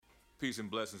Peace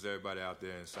and blessings, everybody out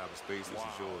there in cyberspace. This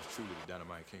is yours truly, the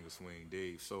Dynamite King of Swing,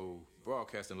 Dave. So,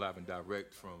 broadcasting live and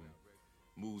direct from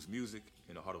Moves Music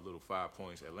in the heart of Little Five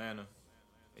Points, Atlanta.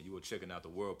 And you are checking out the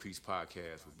Worldpeace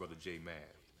podcast with Brother J Mav.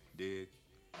 Dig?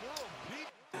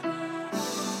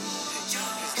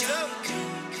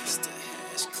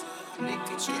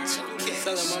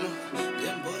 Tell her, mama,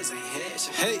 them boys ain't hash.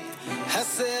 Hey, I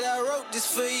said I wrote this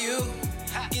for you.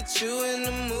 Get you in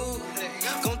the mood.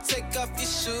 Gon' take off your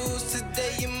shoes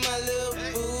today, you my little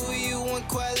boo. You want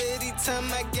quality time,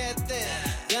 I got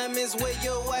that. Diamonds where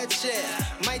your watch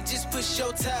at. Might just push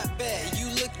your top back. You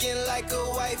looking like a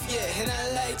wife, yeah, and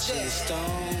I like that.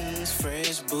 Stones,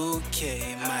 fresh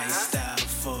bouquet. Might stop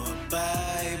for a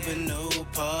bite, but no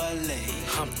parlay.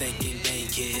 I'm thinking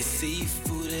naked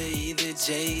seafood or either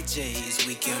JJ's.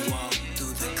 We can walk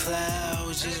through the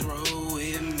clouds, just roll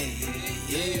with me.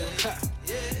 Yeah.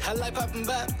 I like popping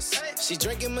bottles. She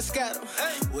drinking Moscato.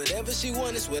 Whatever she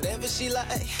want is whatever she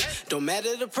like. Don't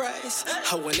matter the price.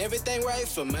 I want everything right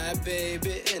for my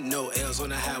baby. And no L's on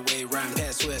the highway. Riding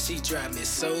past where she drive me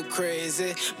so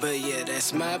crazy. But yeah,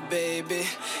 that's my baby.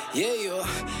 Yeah, yo.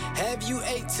 Have you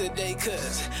ate today?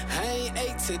 Cause I ain't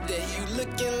ate today. You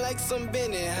looking like some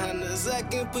Benihana's. I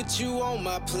can put you on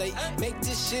my plate. Make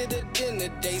this shit a dinner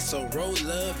day. So roll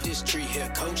up this tree here.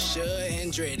 Kosher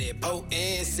and dreaded.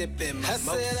 Potent, sipping my I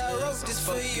said I wrote this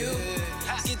for you.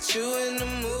 Get you in the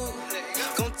mood.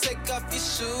 Gon' take off your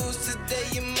shoes today,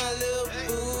 you my little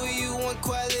boo. You want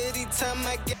quality time,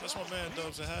 I get. That's my man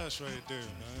Dubs the Hash right there,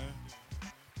 man.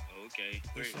 Okay.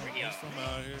 He's from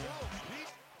out here.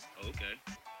 Okay.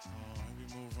 He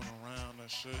be moving around and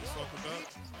shit. You fuck with that?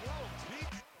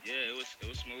 Yeah, it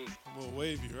was smooth. A little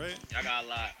wavy, right? Y'all got a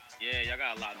lot. Yeah, y'all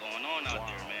got a lot going on out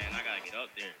there, man. I gotta get up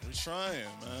there. We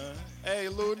trying, man. Hey,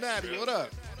 Lil Natty, what up?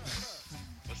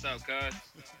 What's up, cuz?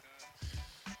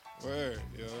 Word,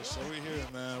 yo. So we here,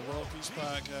 man. Worldpeace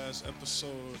podcast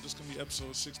episode. This gonna be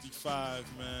episode 65,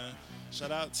 man.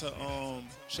 Shout out to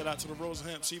the Rose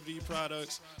Hemp CBD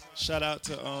products. Shout out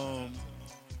to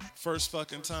First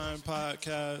Fucking Time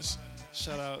podcast.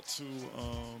 Shout out to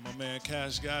my man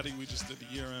Cash Gotti. We just did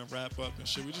the year-end wrap-up and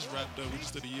shit. We just wrapped up. We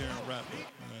just did a year-end wrap-up,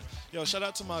 man. Yo, shout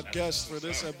out to my guest for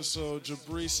this episode,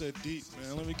 Jabree Sadek,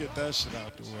 man. Let me get that shit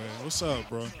out the way. What's up,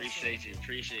 bro? Appreciate you,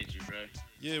 bro.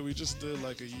 Yeah, we just did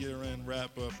like a year-end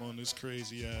wrap-up on this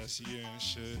crazy-ass year and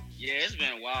shit. Yeah, it's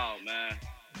been wild, man.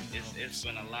 It's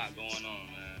been a lot going on,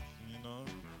 man. You know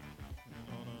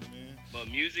what I mean? But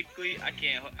musically, I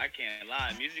can't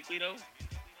lie. Musically, though,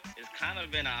 it's kind of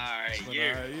been an alright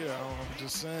year. I'm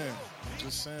just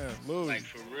saying. Louis. Like,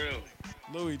 for real.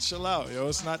 Louis, chill out, yo.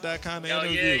 It's not that kind of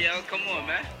interview. Yo, come on,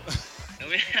 man.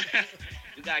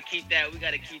 We gotta keep that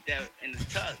in the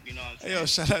tuck, you know what I'm saying? Hey, yo,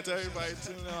 shout out to everybody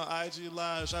tuning in on IG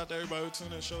Live. Shout out to everybody who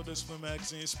tuned in Show Discipline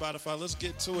Magazine, Spotify. Let's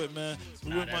get to it, man.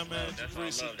 We with my man, Jabree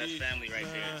Sadek. That's family right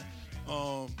there.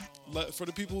 For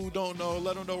the people who don't know,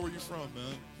 let them know where you're from,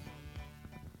 man.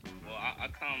 Well,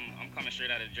 I'm coming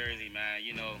straight out of Jersey, man.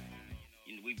 You know,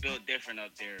 we built different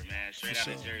up there, man. Straight out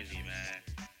of Jersey, man.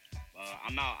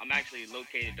 I'm actually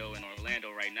located though in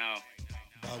Orlando right now.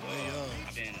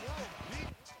 I've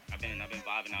been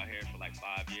vibing out here for like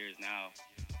 5 years now.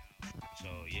 So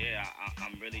yeah,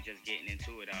 I'm really just getting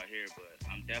into it out here, but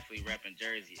I'm definitely repping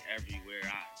Jersey everywhere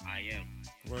I am.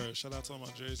 Word, shout out to all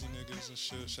my Jersey niggas and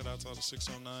shit. Shout out to all the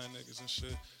 609 niggas and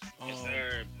shit. Yes,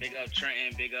 sir. Big up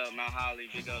Trenton, big up Mount Holly,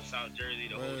 big up South Jersey,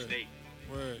 the whole state.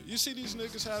 Word. You see these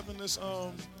niggas having this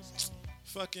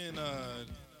fucking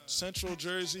Central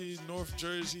Jersey, North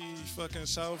Jersey, fucking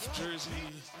South Jersey.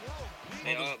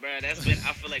 Bro, I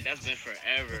feel like that's been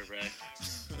forever, bro.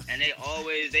 And they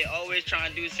always try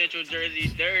to do Central Jersey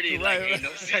dirty. Like, ain't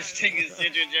no such thing as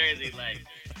Central Jersey. Like,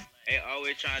 they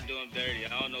always try to do them dirty.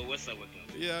 I don't know what's up with them.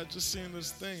 Yeah, I just seen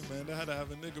this thing, man. They had to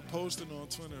have a nigga posting on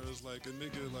Twitter. It was like a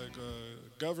nigga, like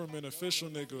a government official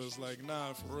nigga was like,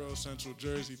 nah, for real, Central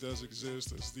Jersey does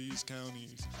exist. It's these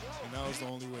counties. And that was the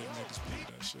only way niggas believe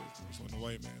that shit. It was when the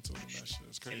white man told them that shit.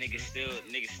 It's crazy. And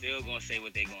niggas still gonna say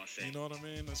what they gonna say. You know what I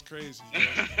mean? That's crazy.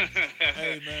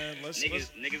 Hey, man,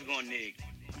 niggas gonna nig.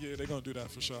 Yeah, they're gonna do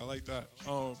that for sure. I like that.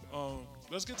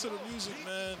 Let's get to the music,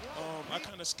 man. I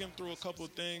kind of skimmed through a couple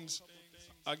things.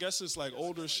 I guess it's like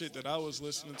older shit that I was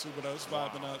listening to, but I was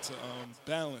vibing out to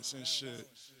Balance and shit.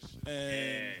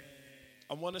 And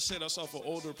I want to say that's off an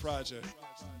older project.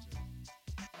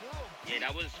 Yeah,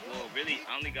 that was, really,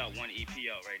 I only got one EP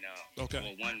out right now.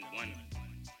 Okay. Well, one,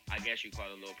 I guess you call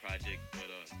it a little project, but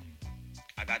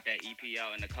I got that EP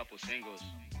out and a couple singles.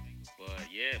 But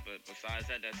yeah, but besides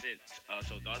that, that's it.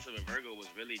 So Thoughts of a Virgo was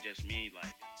really just me,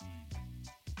 like,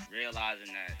 realizing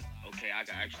that okay, I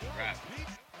can actually rap.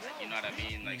 Like, you know what I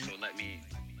mean? Like, so let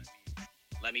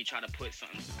me try to put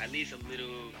something, at least a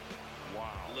little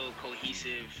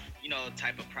cohesive, you know,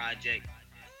 type of project,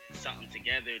 something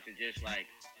together to just like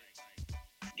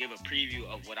give a preview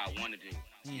of what I want to do.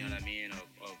 You know what I mean?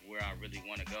 Of where I really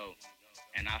want to go.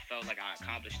 And I felt like I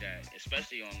accomplished that,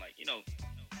 especially on like, you know,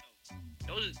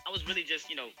 I was really just,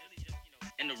 you know,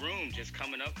 in the room, just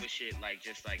coming up with shit, like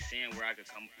just like seeing where I could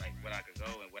come, like what I could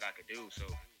go and what I could do. So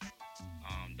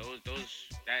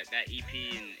that EP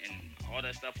and all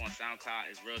that stuff on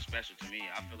SoundCloud is real special to me.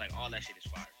 I feel like all that shit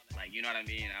is fire. Like, you know what I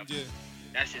mean?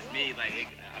 That's just me. Like,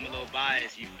 I'm a little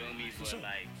biased, you feel me? But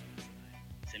like,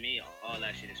 to me, all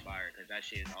that shit is fire because that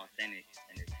shit is authentic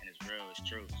and it's real, it's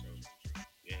true. So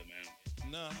yeah,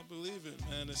 man. Nah, I believe it,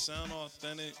 man. It sound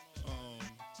authentic.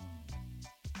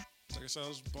 Like I said, I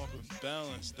was bumping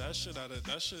balance. That shit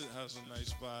has a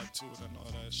nice vibe to it and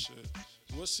all that shit.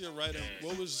 What's your writing?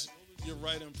 What was your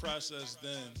writing process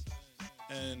then,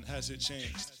 and has it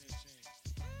changed?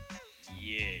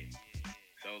 Yeah.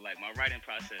 So like my writing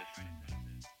process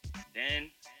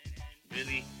then,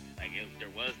 really, like there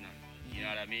was none. You know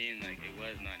what I mean? Like it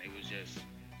was none. It was just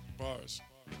bars.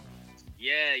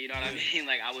 Yeah, you know what I mean?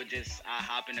 Like I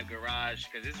hop in the garage,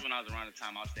 because this is when I was around the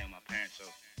time I was staying with my parents. So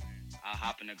I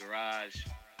hop in the garage,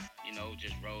 you know,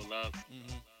 just roll up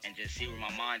and just see where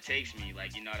my mind takes me.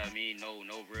 Like, you know what I mean? No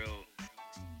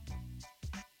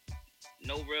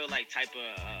real like type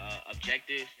of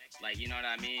objective. Like, you know what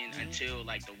I mean? Until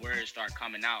like the words start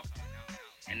coming out.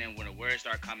 And then when the words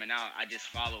start coming out, I just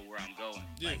follow where I'm going.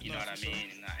 Like, you know what I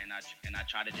mean? And I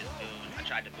try to just build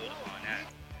upon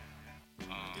that.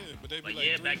 But they be but like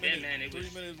yeah, back then, man, it was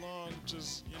 3 minutes long,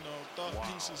 just, you know, thought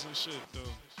pieces and shit, though.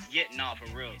 Yeah, no,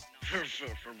 for real. For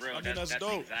real. I mean, that's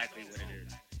dope. Exactly what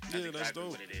it is. That's dope.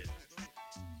 What it is.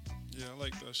 Yeah, I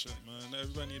like that shit, man.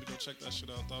 Everybody need to go check that shit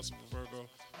out. Thoughts of a Virgo.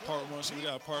 Part 1, so we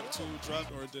got part 2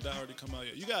 dropped, or did that already come out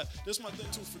yet? This is my thing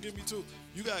too, forgive me too.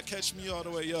 You gotta catch me all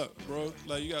the way up, bro.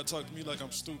 Like, you gotta talk to me like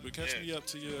I'm stupid. Catch me up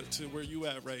to where you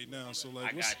at right now. So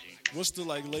like, what's the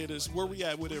like latest, where we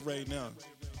at with it right now?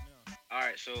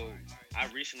 Alright, so I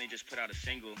recently just put out a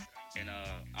single in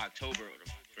October,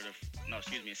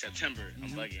 in September.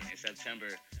 I'm bugging. In September,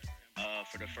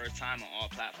 for the first time on all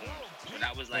platforms. So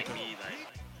that was like me,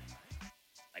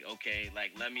 like okay,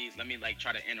 like let me like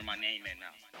try to enter my name in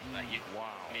now. Like,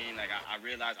 I mean, like I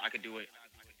realized I could do it.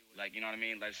 Like, you know what I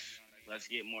mean? Let's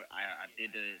get more.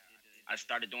 I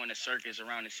started doing the circus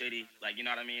around the city. Like, you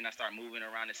know what I mean? I started moving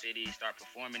around the city, start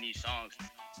performing these songs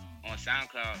on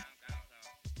SoundCloud.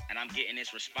 And I'm getting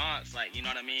this response, like, you know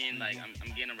what I mean? Like, I'm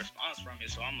getting a response from it.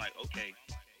 So I'm like, okay,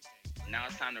 now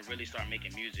it's time to really start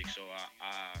making music. So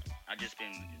I just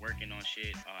been working on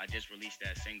shit. I just released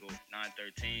that single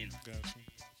 913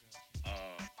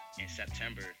 in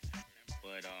September.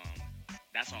 But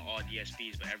that's on all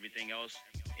DSPs. But everything else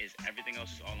is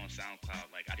all on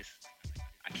SoundCloud. Like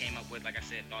I came up with, like I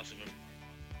said, thoughts of a.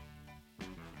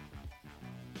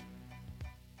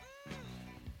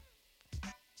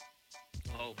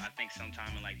 I think sometime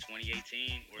in like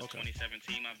 2018 or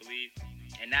 2017, I believe.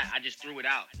 And that I just threw it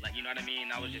out. Like, you know what I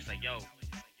mean? I was just like, yo.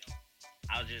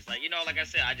 I was just like, you know, like I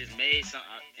said, I just made some.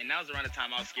 And that was around the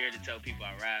time I was scared to tell people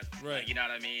I rap. Right. Like, you know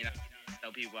what I mean? I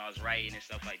tell people I was writing and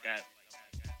stuff like that.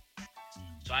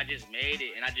 So I just made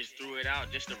it and I just threw it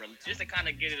out just to kind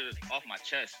of get it off my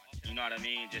chest. You know what I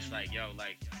mean? Just like, yo,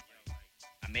 like,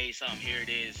 I made something. Here it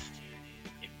is.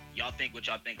 Y'all think what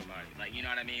y'all think about it. Like, you know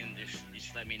what I mean?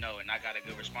 Just let me know. And I got a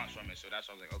good response from it. So that's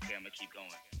why I was like, okay, I'm going to keep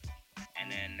going. And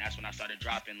then that's when I started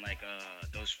dropping, like,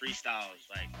 those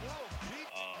freestyles. Like,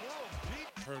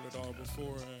 Heard It All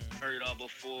Before.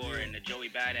 Yeah. And the Joey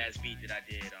Badass beat that I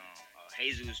did.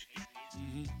 Jesus.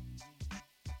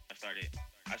 I started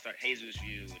Jesus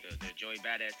View, the Joey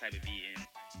Badass type of beat, and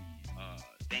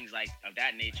things like of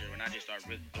that nature. When I just started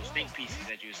with those think pieces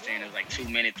that you were saying, it was like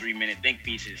 2-minute, 3-minute think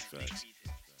pieces. Facts.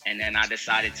 And then I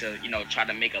decided to, you know, try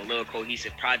to make a little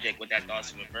cohesive project with that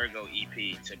Thoughts of a Virgo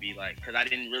EP to be like, because I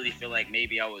didn't really feel like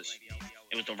maybe it was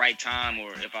the right time,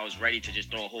 or if I was ready to just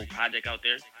throw a whole project out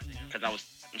there. Because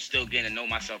I'm still getting to know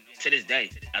myself to this day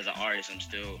as an artist. I'm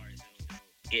still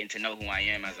getting to know who I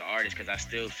am as an artist, because I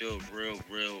still feel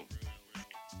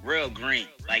real green.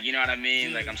 Like, you know what I mean?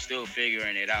 Yeah. Like, I'm still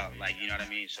figuring it out. Like, you know what I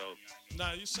mean? So.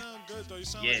 Nah, you sound good though. You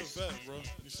sound like a vet, bro.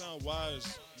 You sound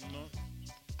wise, you know?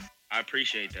 I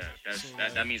appreciate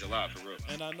that. That means a lot, for real.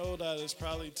 And I know that it's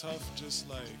probably tough, just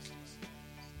like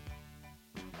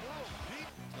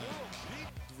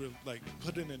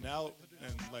putting it out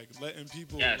and like letting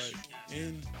people like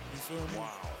in. You feel me?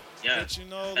 Wow. Yeah. But you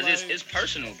know, like, it's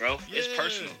personal, bro. Yeah. It's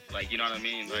personal. Like, you know what I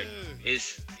mean? Like,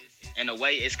 in a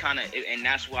way, it's kind of, and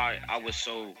that's why I was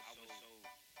so.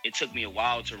 It took me a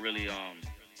while to really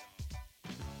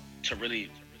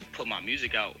put my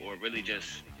music out, or really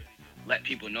just let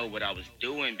people know what I was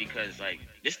doing, because like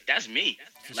that's me.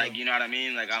 Like, you know what I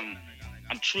mean? Like I'm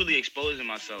truly exposing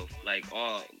myself, like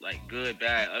all, like good,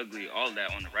 bad, ugly, all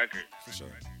that on the record. For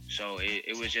sure. So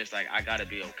it was just like, I gotta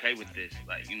be okay with this,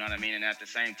 like, you know what I mean? And at the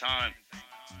same time,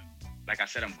 like I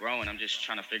said, I'm growing. I'm just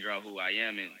trying to figure out who I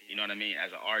am, and you know what I mean,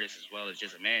 as an artist as well as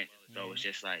just a man. So it's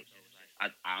just like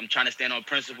I'm trying to stand on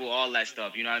principle, all that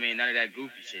stuff. You know what I mean? None of that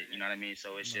goofy shit. You know what I mean?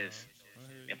 So it's just,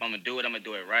 if I'm gonna do it, I'm gonna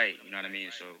do it right. You know what I mean?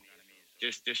 So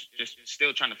just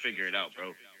still trying to figure it out,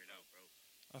 bro.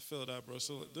 I feel that, bro.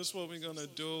 So this is what we're gonna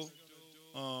do.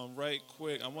 Right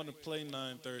quick, I want to play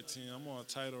 913. I'm on a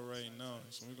title right now,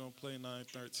 so we're gonna play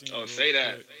 913. Oh, say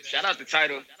that. Quick. Shout out to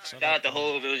Title. Shout out to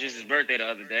Hov. It was just his birthday the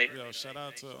other day. Yo, shout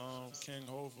out to King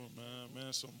Hova,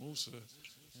 man. So Musa,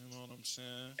 you know what I'm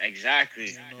saying?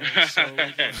 Exactly. You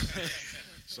know,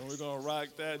 so we're gonna rock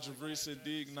that. Jabree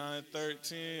Sadek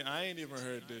 913. I ain't even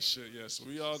heard this shit yet, so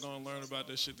we all gonna learn about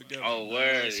this shit together. Oh,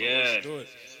 word, so yeah. Let's do it.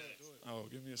 Oh,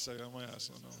 give me a second. I might have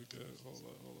something. No, we good. Hold up.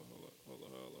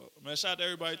 Man, shout out to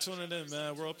everybody tuning in,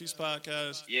 man. Worldpeace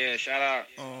Podcast. Yeah, shout out.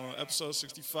 Episode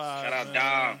 65. Shout out, man.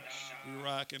 Dom. We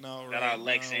rocking out right now. Shout out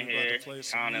Lex in here.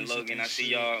 Con and Logan. I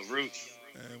see y'all. Roots.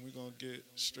 And we're going to get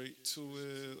straight to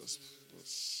it. Let's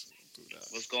do that.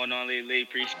 What's going on, Lee?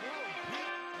 Appreciate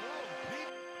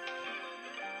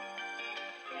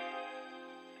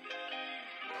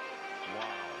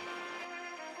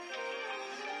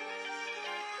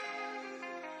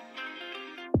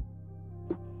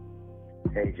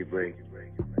Hey, Jabree.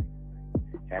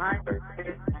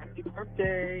 Happy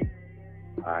birthday.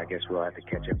 I guess we'll have to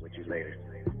catch up with you later.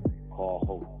 Call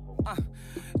Hope.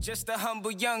 Just a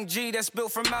humble young G that's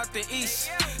built from out the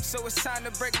east. So it's time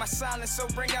to break my silence, so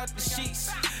bring out the sheets.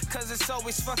 Cause it's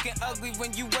always fucking ugly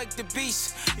when you wake the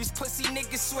beast. These pussy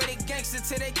niggas swear they gangster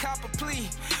till they cop a plea.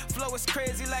 Flow is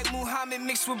crazy like Muhammad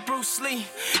mixed with Bruce Lee.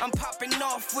 I'm popping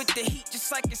off with the heat just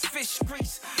like it's fish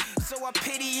grease. So I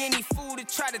pity any fool to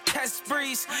try to test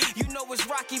breeze. You know it's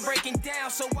Rocky breaking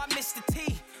down, so I miss the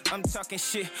T. I'm talking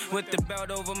shit with the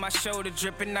belt over my shoulder,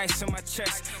 dripping ice on my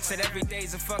chest. Said every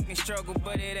day's a fucking struggle,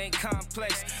 but it ain't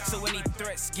complex. So any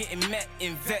threats getting met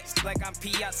and vexed like I'm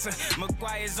Piazza.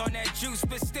 McGuire's on that juice,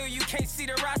 but still you can't see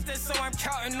the roster, so I'm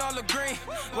counting all the green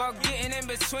while getting in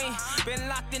between. Been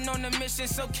locked in on the mission,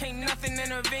 so can't nothing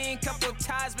intervene. Couple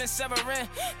ties been severing,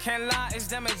 can't lie, it's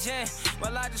damaging.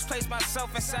 Well, I just place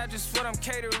myself inside just what I'm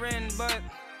catering, but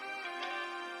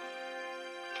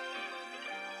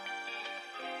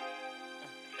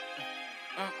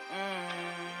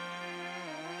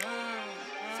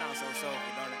sounds so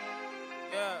soulful, don't it?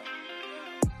 Yeah.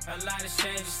 A lot of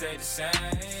changes stay the same.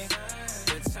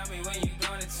 But tell me when you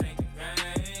gonna take the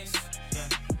reins.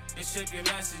 Yeah. And ship your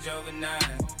message overnight.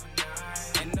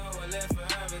 And know we'll live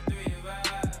forever through your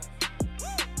vibe.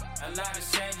 A lot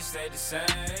of changes stay the same.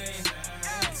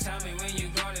 And tell me when you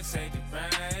gonna take the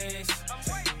reins.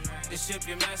 And ship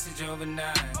your message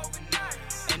overnight.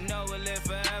 And know we'll live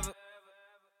forever.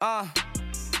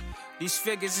 These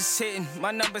figures is hitting. My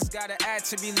numbers gotta add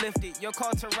to be lifted. Yo,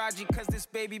 call Taraji, cause this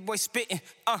baby boy spitting.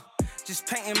 Just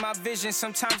painting my vision.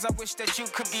 Sometimes I wish that you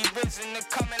could be risen to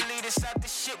come and lead us out the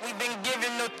shit we've been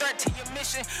given. No threat to your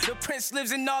mission. The prince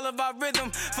lives in all of our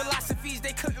rhythm. Philosophies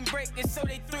they couldn't break, and so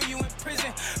they threw you in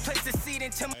prison. Place the seed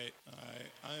into my...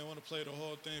 I didn't want to play the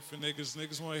whole thing for niggas.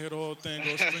 Niggas want to hear the whole thing.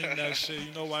 Go stream that shit.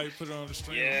 You know why you put it on the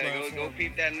stream platform. Go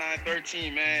peep that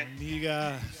 913, man.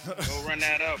 Nigga. Go run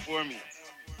that up for me.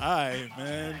 Alright,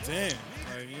 man. Damn.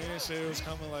 Like, you didn't say it was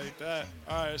coming like that.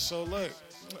 Alright, so look.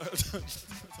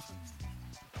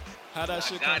 How that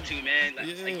shit come? I got to, man.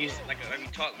 Like we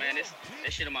talk, man. This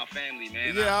shit in my family,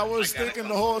 man. Yeah, I was thinking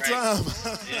the whole time. You know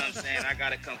what I'm saying? I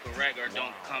gotta come correct or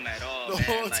don't come at all, the man.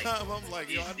 Whole like, time, I'm like,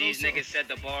 yo, I know these niggas set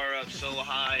the bar up so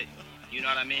high. You know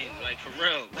what I mean? Like, for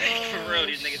real. Like, for real,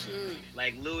 these niggas. Shit.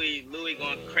 Like, Louis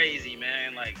going crazy,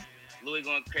 man. Like, Louis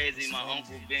going crazy. My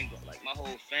uncle Ben, like, my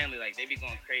whole family, like, they be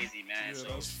going crazy, man. Yeah, so,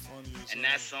 that's funny as and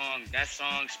hell. that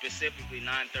song specifically,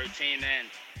 913, man.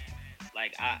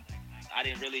 Like, I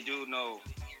didn't really do no.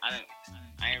 I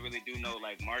didn't really do no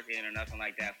like marketing or nothing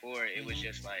like that for it. It was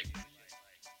just like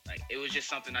it was just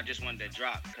something I just wanted to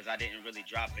drop because I didn't really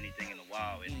drop anything in a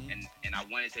while, and I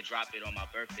wanted to drop it on my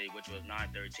birthday, which was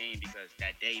 9/13, because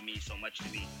that day means so much to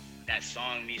me. That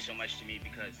song means so much to me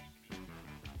because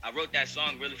I wrote that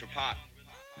song really for Pop.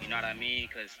 You know what I mean?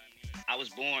 Because I was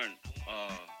born.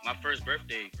 My first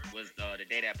birthday was the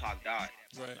day that Pac died.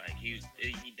 Right. Like he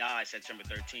died September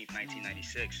 13th,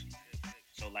 1996.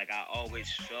 So like I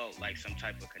always felt like some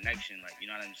type of connection. Like you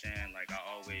know what I'm saying? Like I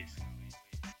always.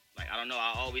 Like I don't know,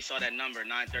 I always saw that number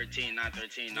 913,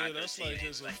 913, 913. Yeah, that's like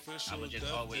his like, official I would just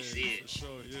death always day, see it. for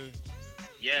sure, yeah.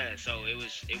 Yeah, so it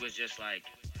was just like,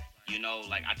 you know,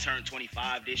 like I turned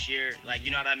 25 this year, like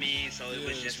you know what I mean. So it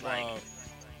was just like,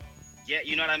 yeah,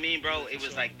 you know what I mean, bro. It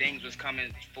was like things was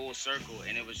coming full circle,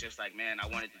 and it was just like, man, I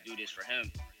wanted to do this for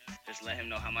him, just let him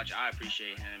know how much I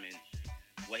appreciate him and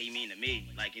what he mean to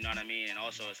me, like you know what I mean. And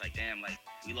also it's like, damn, like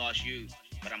we lost you,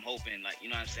 but I'm hoping, like you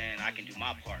know what I'm saying, I can do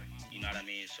my part. You know what I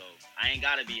mean? So I ain't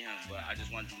gotta be him, but I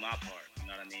just want to do my part. You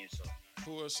know what I mean? So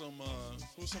Who's some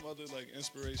other like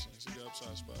inspirations you got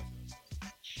besides Spock?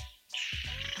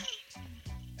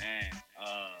 man,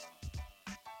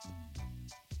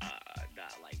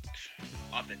 like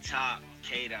off the top,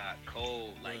 K Dot,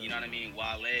 Cole, like you know what I mean,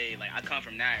 Wale, like I come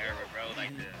from that era, bro,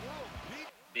 like the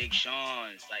Big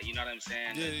Sean's, like you know what I'm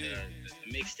saying, the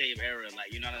mixtape era,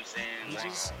 like you know what I'm saying,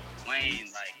 like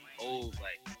Wayne, like old,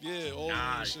 like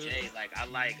Nas, Jay, like I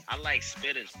like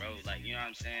spitters, bro, like you know what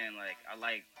I'm saying, like I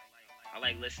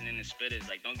like listening to spitters,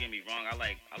 like don't get me wrong, I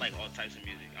like all types of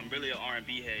music. I'm really an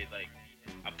R&B head, like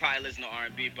I probably listen to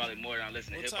R&B probably more than I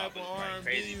listen to hip hop. What type of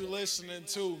R&B you listening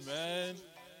to, man?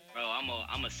 Bro,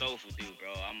 I'm a soulful dude,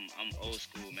 bro. I'm old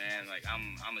school, man. Like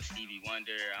I'm a Stevie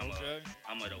Wonder. I'm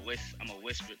a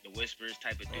Whispers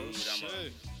type of dude.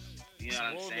 You know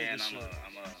what I'm saying?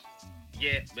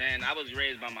 Yeah, man. I was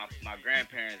raised by my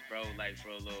grandparents, bro. Like for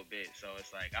a little bit, so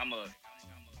it's like I'm a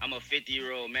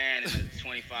 50-year-old man in a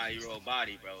 25-year-old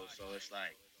body, bro. So it's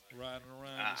like riding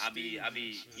around. I be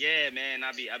yeah, man.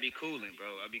 I be cooling, bro.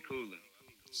 I be cooling.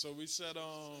 So we said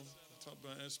talk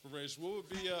about inspiration. What would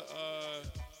be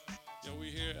we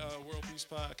here Worldpeace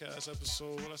podcast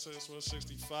episode. What I said, this was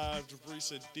 65. Jabree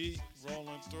Sadek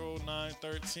rolling through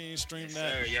 913. Stream yes,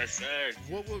 that. Sir, yes, sir.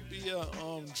 What would be a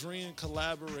dream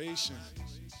collaboration?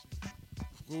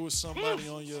 Who was somebody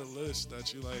on your list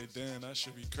that you like? Damn, that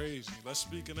should be crazy. Let's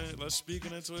speak it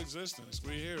into existence.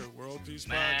 We here, Worldpeace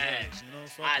podcast. You know,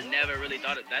 I never really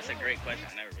thought it. That's a great question.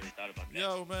 I never really thought about that.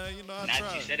 Yo, man, you know I now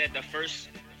tried. You said that the first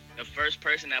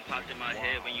person that popped in my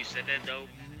head when you said that though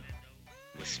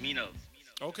was Smino.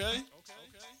 Okay.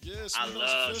 Yeah, I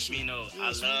love Smino. Yeah, I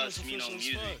love Smino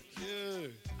music. Yeah.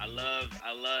 I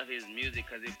love his music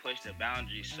because it pushed the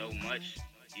boundaries so much.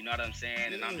 You know what I'm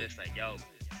saying? Yeah. And I'm just like, yo,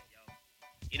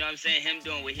 you know what I'm saying? Him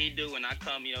doing what he do, and I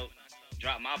come, you know,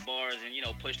 drop my bars and, you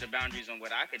know, push the boundaries on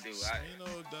what I could do.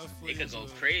 It could go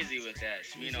crazy with that.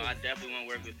 Smino, I definitely want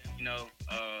to work with, you know,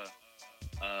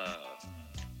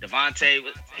 Devontae,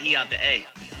 he out the A.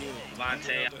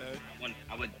 Devontae,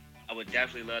 I would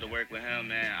definitely love to work with him,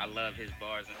 man. I love his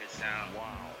bars and his sound.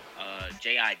 Wow.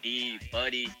 JID,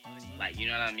 Buddy, like you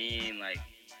know what I mean? Like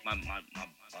my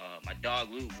dog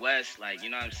Luke West, like you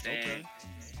know what I'm saying?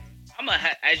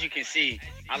 Okay. As you can see,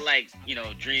 I like, you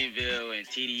know, Dreamville and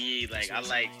TDE. Like I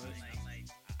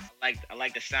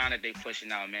like the sound that they pushing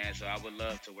out, man. So I would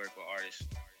love to work with artists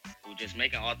who just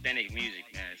making authentic music,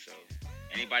 man. So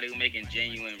anybody who making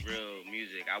genuine, real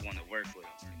music, I want to work with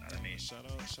them. You know what I mean? Shout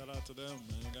out to them,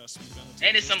 man. Got some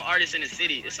and it's some artists in the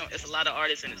city. It's a lot of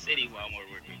artists in the city who I want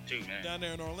to work with too, man. Down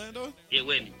there in Orlando? Get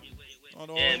with me.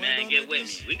 Yeah, man, get with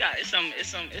me. We got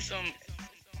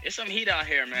it's some heat out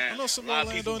here, man. I know some a lot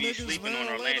Orlando of people be niggas, sleeping man.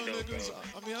 on Orlando, niggas. bro.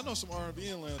 I mean, I know some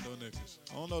R&B Orlando niggas.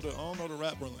 I don't know the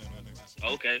rap Orlando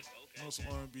niggas. Okay. I know some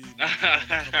R&B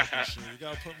niggas. You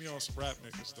gotta put me on some rap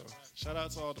niggas though. Shout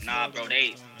out to all the bro,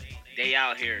 they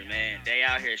out here, man. They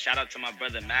out here. Shout out to my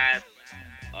brother Math.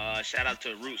 Shout out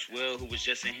to Roots Will, who was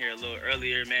just in here a little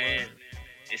earlier, man. Word.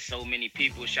 It's so many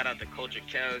people. Shout out to Culture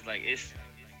Kells. Like it's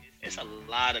a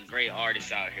lot of great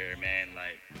artists out here, man.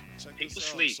 Like check people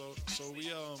sleep. So we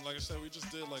like I said, we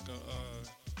just did like a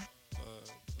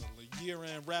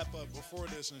year-end wrap-up before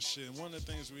this and shit. One of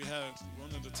the things we had, one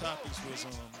of the topics was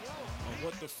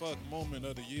what the fuck moment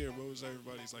of the year. What was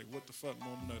everybody's like, what the fuck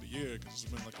moment of the year? Because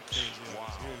it's been like a crazy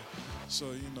year.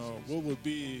 So, you know, what would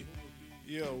be,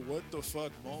 what the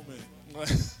fuck moment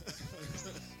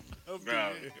of the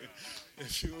year?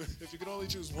 If you could only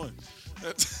choose one.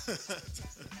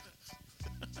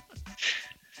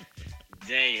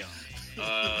 Damn.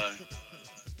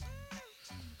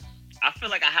 I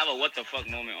feel like I have a what the fuck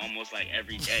moment almost like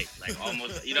every day. Like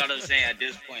almost, you know what I'm saying? At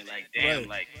this point, like damn, right.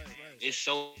 Like it's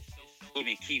so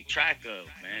even keep track of,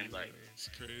 man. Like it's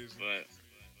crazy. But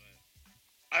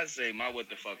I'd say my what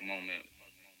the fuck moment.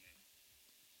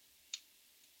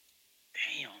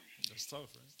 Damn. That's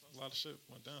tough, right? A lot of shit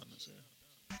went down this year.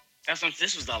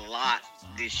 This was a lot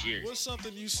this year. What's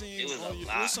something you seen? It was a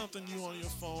lot. What's something you on your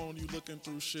phone? You looking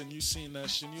through shit and you seen that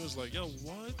shit and you was like, yo,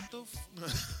 what the?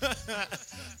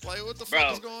 Like, what the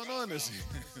fuck is going on this year?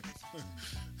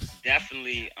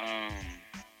 Definitely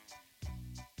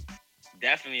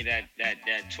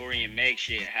that Tory and Meg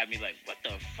shit had me like, what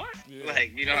the fuck? Yeah.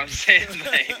 Like, you know what I'm saying?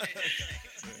 Like,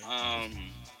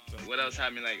 what else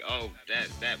had me like, oh,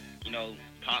 that you know,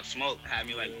 Pop Smoke had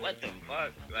me like, what the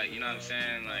fuck? Like, you know what I'm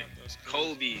saying? Like,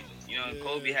 Kobe, you know,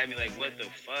 Kobe had me like, what the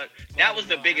fuck? That was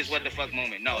the biggest what the fuck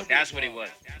moment. No, that's what it was.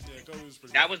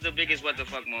 That was the biggest what the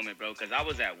fuck moment, bro, because I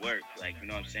was at work, like, you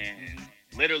know what I'm saying? And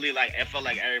literally, like, it felt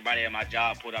like everybody at my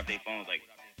job pulled out their phones, like,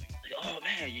 oh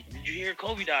man, did you hear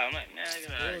Kobe died? I'm like, man,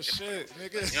 oh shit,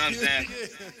 nigga. You know what I'm saying?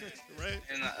 Right.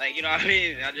 And like, you know what I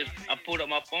mean? I pulled up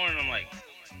my phone and I'm like,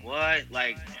 what?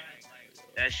 Like,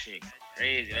 that shit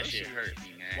crazy. That shit hurt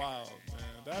me, man. Wow,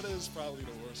 man, that is probably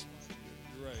the worst one.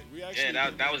 You're right. We actually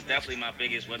that was definitely my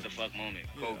biggest what the fuck moment.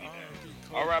 Kobe.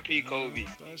 R.I.P. Kobe.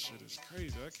 That shit is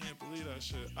crazy. I can't believe that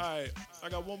shit. All right, I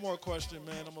got one more question,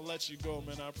 man. I'm gonna let you go,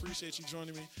 man. I appreciate you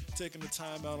joining me, taking the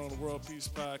time out on the Worldpeace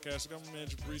podcast. I got my man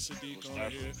Jabree Sadek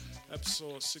on here,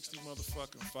 episode 60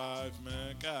 motherfucking 5,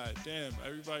 man. God damn,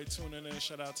 everybody tuning in.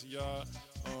 Shout out to y'all.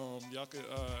 Y'all could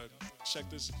check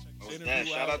this interview out.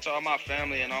 Shout out to all my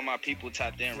family and all my people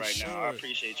tapped in right now. I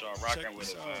appreciate y'all rocking with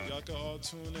us, man. Y'all can all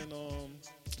tune in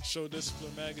Show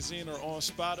Discipline Magazine or on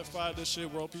Spotify. This shit,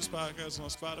 Worldpeace Podcast on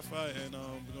Spotify, and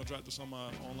we're gonna drop this on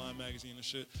my online magazine and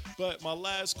shit. But my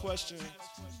last question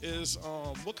is,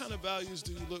 what kind of values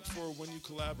do you look for when you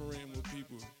collaborating with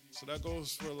people? So that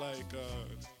goes for like,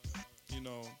 you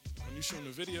know, when you shooting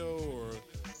a video or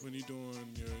when you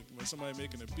doing when somebody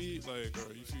making a beat, like,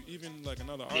 or if you even like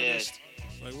another artist,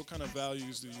 like, what kind of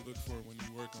values do you look for when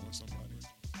you working with somebody?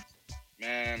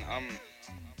 Man,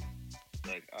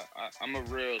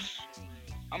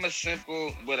 I'm a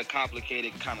simple but a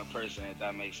complicated kind of person, if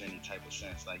that makes any type of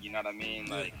sense. Like, you know what I mean?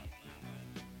 Like,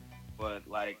 but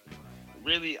like,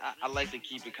 really, I like to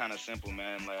keep it kind of simple,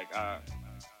 man. Like, I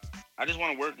just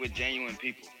want to work with genuine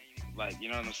people. Like, you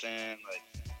know what I'm saying? Like,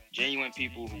 genuine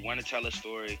people who want to tell a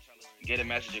story, get a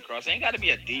message across. It ain't got to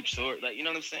be a deep story. Like, you know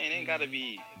what I'm saying? It ain't got to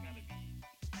be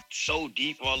so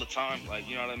deep all the time. Like,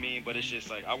 you know what I mean? But it's just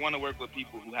like, I want to work with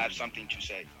people who have something to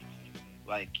say.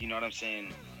 Like, you know what I'm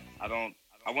saying? I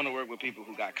want to work with people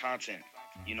who got content.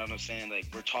 You know what I'm saying? Like,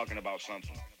 we're talking about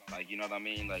something. Like, you know what I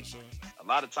mean? Like, a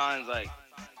lot of times, like,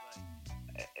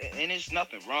 and there's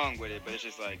nothing wrong with it, but it's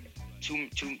just like too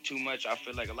much. I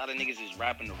feel like a lot of niggas is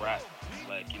rapping to rap.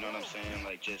 Like, you know what I'm saying?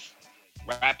 Like, just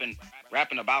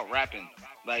rapping about rapping.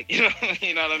 Like, you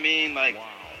know what I mean? Like,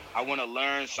 I want to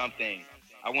learn something.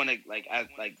 I want to, like,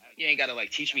 you ain't got to,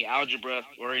 like, teach me algebra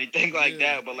or anything like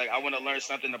that, but, like, I want to learn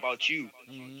something about you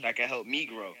that can help me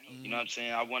grow. You know what I'm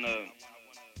saying? I don't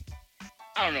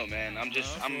know, man. I'm at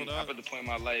the point in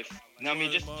my life. You know what I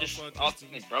mean? Just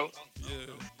authentic, bro. Yeah.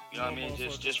 You know what I mean?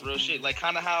 Just real shit. Like,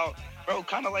 kind of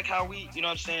like how we, you know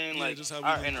what I'm saying? Like,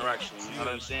 our interaction. You know what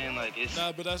I'm saying? Like, it's...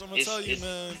 Nah, but that's, I'm going to tell you,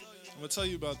 man. I'm going to tell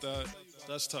you about that.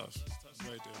 That's tough.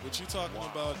 Right there. What you talking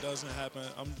about doesn't happen.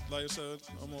 Like I said,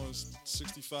 I'm on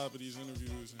 65 of these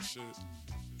interviews and shit.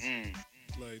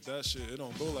 Like, that shit, it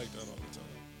don't go like that all the time.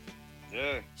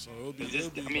 Yeah. So it'll be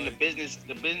like,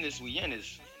 the business we in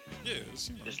is... Yeah,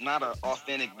 it's not an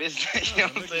authentic business. You know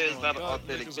what I'm saying? It's not an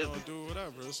authentic business. Gonna do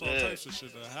whatever. It's all types of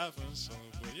shit that happens. So,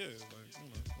 but yeah, like, you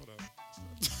know, whatever.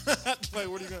 Like,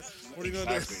 what are you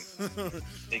gonna do?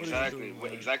 Exactly.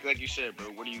 Exactly like you said, bro.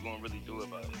 What are you gonna really do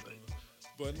about it? Like,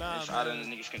 but nah, it's out of the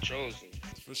niggas' control. So.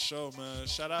 For sure, man.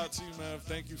 Shout out to you, man.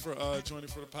 Thank you for joining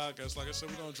for the podcast. Like I said,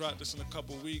 we're gonna drop this in a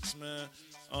couple weeks, man.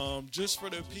 Just for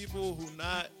the people who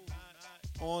not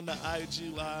on the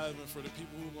IG live and for the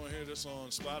people who are gonna hear this on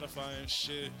Spotify and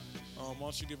shit, why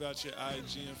don't you give out your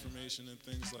IG information and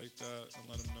things like that and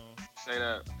let them know. Say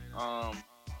that.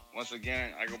 Once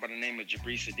again, I go by the name of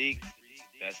Jabree Sadek.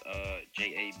 That's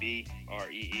Jabree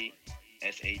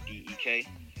Sadek.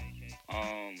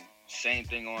 Same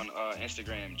thing on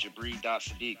Instagram,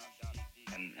 Jabree.Sadek.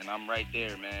 And I'm right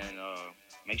there, man.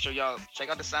 Make sure y'all check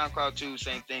out the SoundCloud too.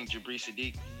 Same thing, Jabree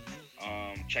Sadek.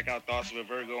 Check out Thoughts of a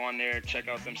Virgo on there. Check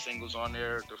out them singles on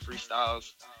there, the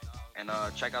freestyles. And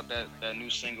check out that new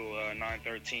single,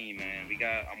 913, man.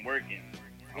 I'm working.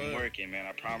 I'm working, man.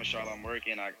 I promise y'all I'm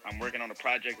working. I'm working on a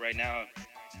project right now.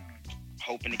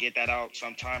 Hoping to get that out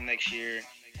sometime next year.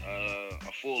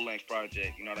 A full-length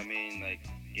project, you know what I mean? Like,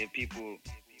 give people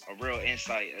a real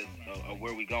insight of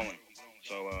where we going.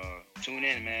 So tune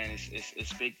in, man.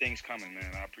 It's big things coming,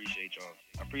 man. I appreciate y'all.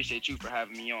 I appreciate you for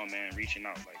having me on, man. Reaching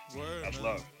out, like, that's man.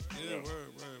 love. Yeah,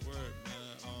 word, man.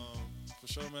 For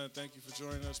show, man. Thank you for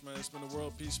joining us, man. It's been the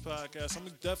Worldpeace podcast. I'm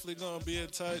definitely gonna be in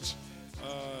touch.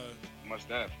 Most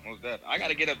def. I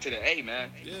gotta get up to the A,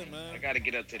 man. Yeah, man. I gotta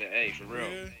get up to the A for real.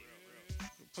 Yeah.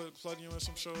 Plug you in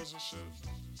some shows and shit.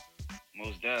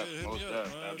 Most def. Yeah, Most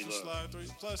def. That'd be love. Slide through.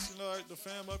 Plus, like, the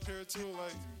fam up here too.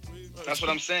 That's what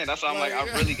I'm saying. That's why I'm like, I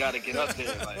really gotta get up there,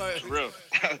 like for real.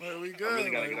 We good. I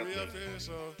really gotta get up we there. Up here,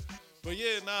 so. But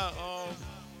yeah,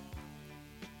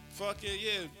 fuck it,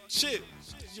 yeah. Shit.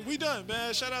 We done,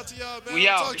 man. Shout out to y'all, man. We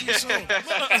out. Talk to you soon.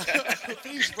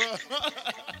 Peace, bro.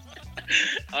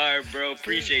 All right, bro.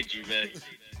 Appreciate you, man.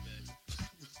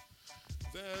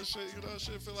 Damn,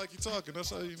 shit feel like you talking.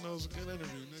 That's how you know it's a good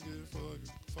interview, nigga. Feel like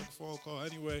a fucking phone call.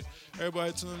 Anyway,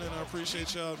 everybody tune in. I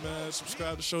appreciate y'all, man.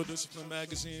 Subscribe to Show Discipline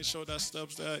Magazine,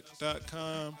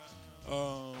 show.substack.com.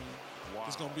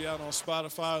 It's going to be out on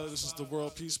Spotify. This is the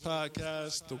Worldpeace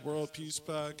Podcast. The Worldpeace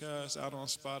Podcast out on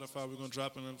Spotify. We're going to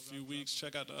drop it in a few weeks.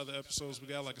 Check out the other episodes we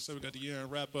got. Like I said, we got the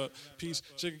year-end wrap-up. Peace.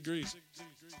 Chicken grease.